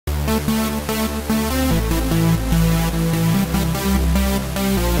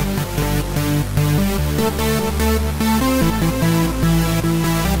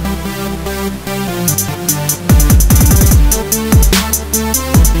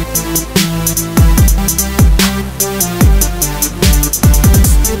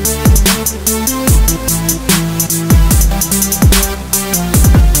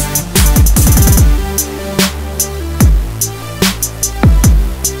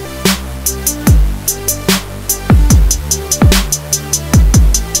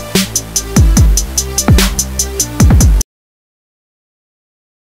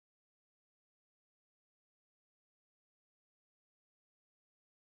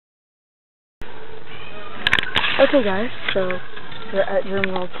Okay guys, so we're at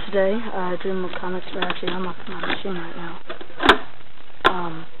Dreamworld today. Dreamworld Comics, we're actually unlocking my machine right now.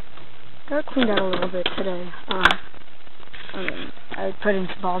 Got cleaned out a little bit today. I put in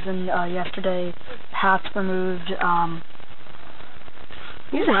some balls in yesterday, hats removed.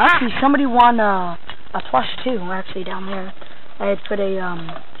 Actually somebody won a plush too, actually down there. I had put a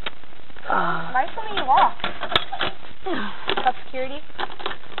nice when you walk. Yeah. Top security?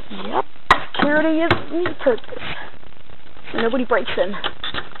 Yep. Security is the purpose. So nobody breaks in.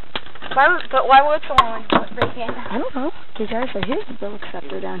 Why would someone break in? I don't know. Okay guys, so here's the bill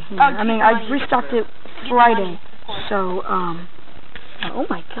acceptor down here. Oh, I mean, I restocked it Friday. So, oh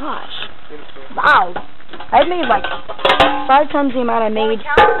my gosh. Wow. I made like 5 times the amount I made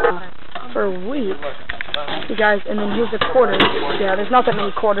for a week. You guys, and then here's the quarters. Yeah, there's not that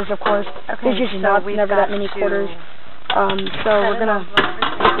many quarters, of course. Okay, there's usually never that many quarters. So we're gonna.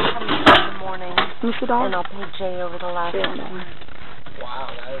 And I'll pay Jay over the last one. Wow,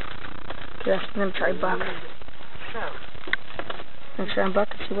 that is... Yes, I'm going to try Buck. Sure. I'm going to try Buck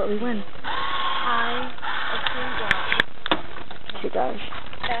and see what we win. Okay, guys.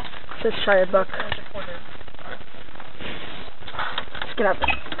 Let's try a Buck. Just get out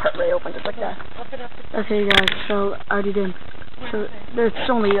the part right open, just like that. Okay, guys, so I already did. So there's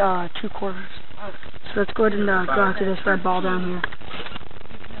only 2 quarters. So let's go ahead and go after this red ball down here.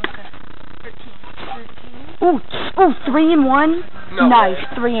 Ooh, 3 and 1? No nice,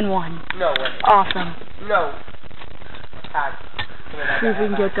 way. 3 and 1. No way. Awesome. No. See if we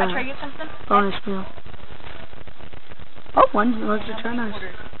can get that bonus wheel. Oh, 1. Let's return us.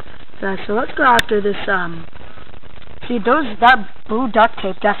 Yeah, so let's go after this, see, that blue duct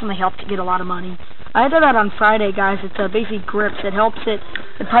tape definitely helped to get a lot of money. I did that on Friday, guys. It's basically grips. It helps it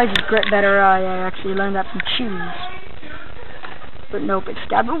prices grip better. I actually learned that from shoes. But nope, it's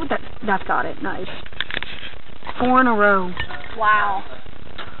stabbed. Oh, that's got it. Nice. 4 in a row. Wow.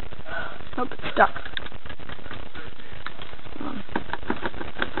 Nope, it's stuck.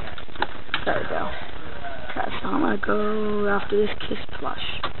 There we go. Okay, so I'm gonna go after this Kiss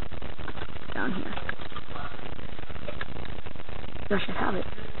plush. Down here. I should have it.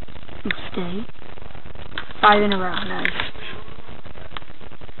 And stay. 5 in a row. Nice.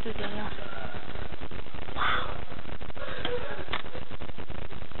 Wow.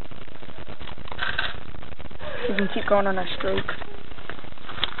 We can keep going on our streak.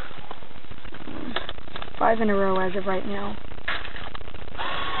 5 in a row as of right now.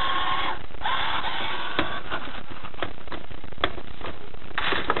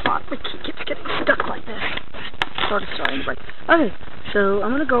 The key keeps getting stuck like this. Sort of starting to break. Okay, so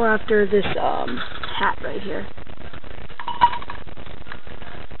I'm gonna go after this hat right here.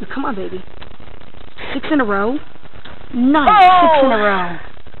 Come on, baby. 6 in a row. Nice. Oh! 6 in a row.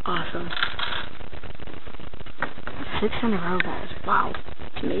 Awesome. 6 in a row, guys. Wow.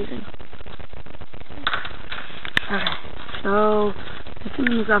 It's amazing. Okay. So, I think we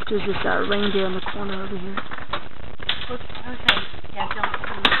move after this reindeer in the corner over here.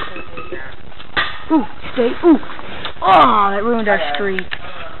 Ooh, stay. Ooh. Oh, that ruined our streak.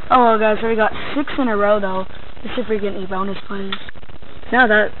 Oh, well, guys, we got 6 in a row, though. Let's see if we get any bonus plays. Now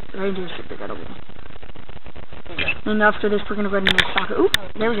that reindeer should be good. And after this, we're going to go ahead and make soccer. Ooh,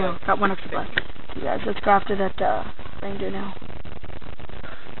 there we go. Got 1 extra play. You guys, let's go after that reindeer now.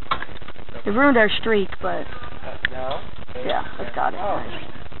 It ruined our streak, but yeah, let's got it. Nice.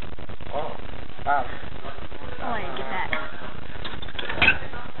 Oh, wow. I didn't get that.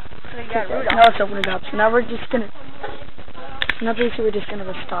 Okay, now let's open it up. So now we're just gonna. Now basically we're just gonna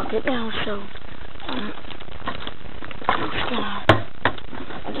restock it now. So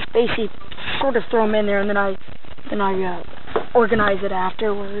I just basically sort of throw them in there, and then I organize it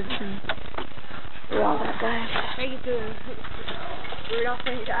afterwards and do all that, guys. How you doing? Rudolph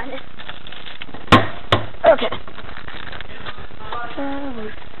when you're done. Okay.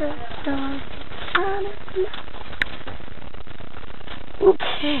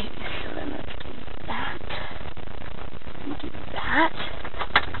 Okay. that.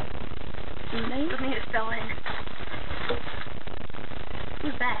 Nice. Just need to spell in.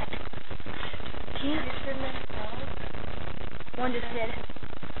 Who's that? Yeah. One just did.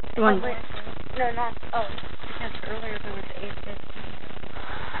 One. Oh, wait. No, not. Oh, because earlier there was 850.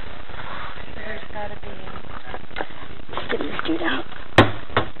 So there's gotta be. Just getting this dude out.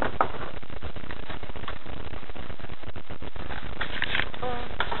 Oh,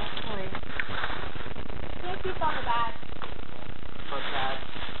 boy. Can't keep on the bag.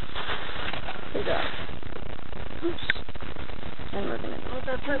 Here we go. Oops. And we're gonna. Well,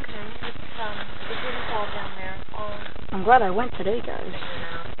 that's okay. It didn't fall down there. I'm glad I went today, guys.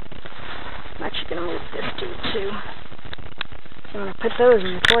 I'm actually gonna move this dude too. So I'm gonna put those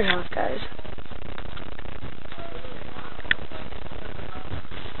in the toy house, guys.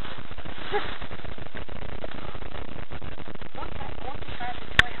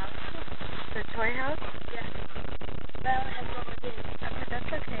 The toy house? Yeah. Well, it has no more games. Okay,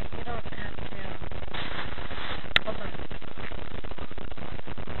 that's okay. You don't have to. Hold on.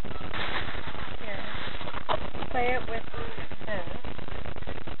 Here. Play it with this.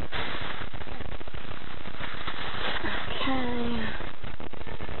 Okay.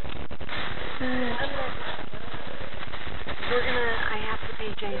 I have to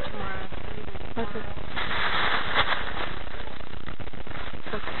pay Jay tomorrow. Okay.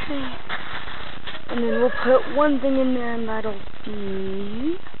 Okay. And then we'll put one thing in there, and that'll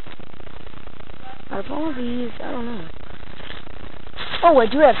be... out of all these, I don't know. Oh, I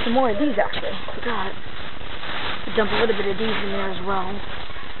do have some more of these, actually. I forgot. I'll dump a little bit of these in there as well.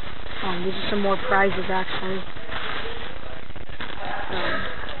 These are some more prizes, actually.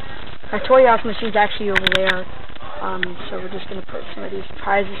 Our toy house machine's actually over there. So we're just going to put some of these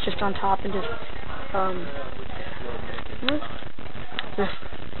prizes just on top and just,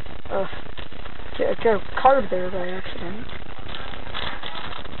 get a card there by accident.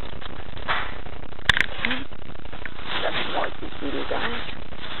 Okay. Got some more video, guys.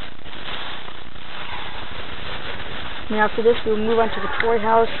 And after this, we'll move on to the toy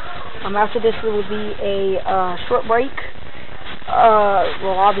house. After this, there will be a short break.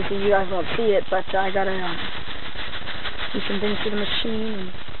 Well, obviously you guys won't see it, but I gotta do some things to the machine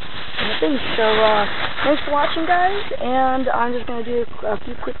and other things. So, thanks for watching, guys, and I'm just gonna do a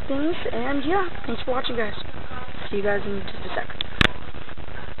few quick things, and yeah, thanks for watching, guys. See you guys in just a sec.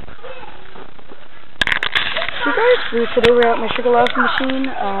 So guys, today we're at my Sugar Love machine,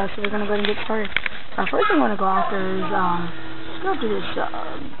 so we're gonna go ahead and get started. First thing I wanna go after is, let's go after this,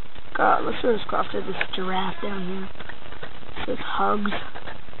 let's just go after this giraffe down here. It says hugs.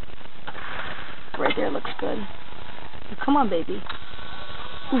 Right there looks good. Come on, baby.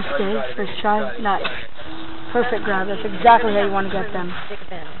 Ooh, stay. First try. Nice. Perfect grab. That's exactly how you want to get them.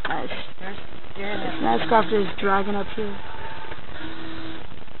 Nice. Nice craft is dragging up here.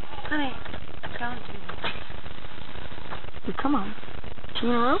 Honey, come on. 2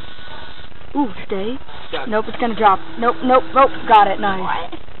 in a row? Ooh, stay. Nope, it's gonna drop. Nope, nope, nope. Got it.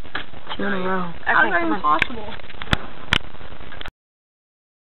 Nice. 2 in a row. That's not even possible.